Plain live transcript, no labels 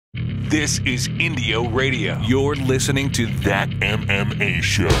This is Indio Radio. You're listening to That MMA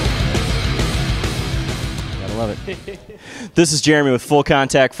Show. Gotta love it. This is Jeremy with Full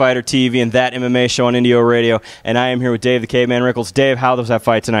Contact Fighter TV and That MMA Show on Indio Radio, and I am here with Dave the Caveman Rickels. Dave, how was that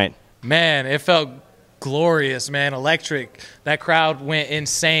fight tonight? Man, it felt glorious, man, electric. That crowd went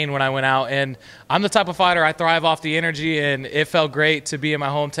insane when I went out, and I'm the type of fighter, I thrive off the energy, and it felt great to be in my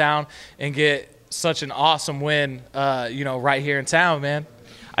hometown and get such an awesome win, right here in town, man.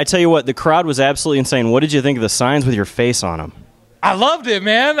 I tell you what, the crowd was absolutely insane. What did you think of the signs with your face on them? I loved it,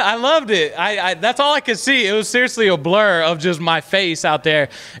 man. I loved it. That's all I could see. It was seriously a blur of just my face out there,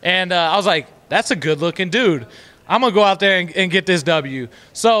 and I was like, that's a good-looking dude. I'm going to go out there and get this W.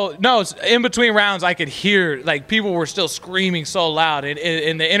 So, no, in between rounds, I could hear, like, people were still screaming so loud,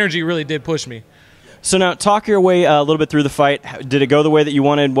 and the energy really did push me. So now, talk your way a little bit through the fight. Did it go the way that you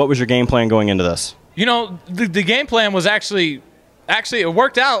wanted? What was your game plan going into this? You know, the game plan was actually it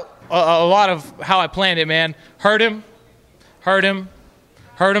worked out a lot of how I planned it, man. Hurt him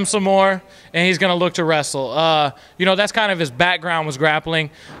some more, and he's going to look to wrestle. That's kind of his background, was grappling.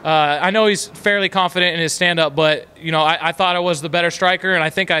 I know he's fairly confident in his stand-up, but, I thought I was the better striker, and I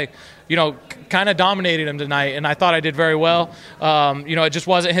think I, kind of dominated him tonight, and I thought I did very well. It just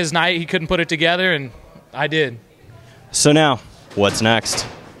wasn't his night. He couldn't put it together, and I did. So now, what's next?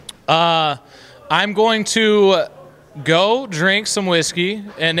 I'm going to go drink some whiskey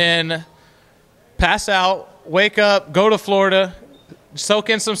and then pass out, wake up, go to Florida, soak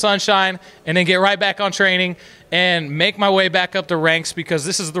in some sunshine, and then get right back on training and make my way back up the ranks, because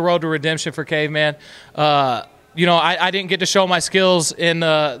this is the road to redemption for Caveman. I didn't get to show my skills in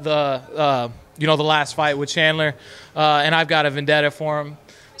the last fight with Chandler, and I've got a vendetta for him.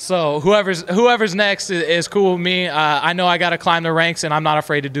 So whoever's next is cool with me. I know I got to climb the ranks, and I'm not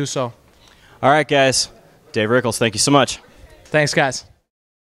afraid to do so. All right, guys. Dave Rickels, thank you so much. Thanks, guys.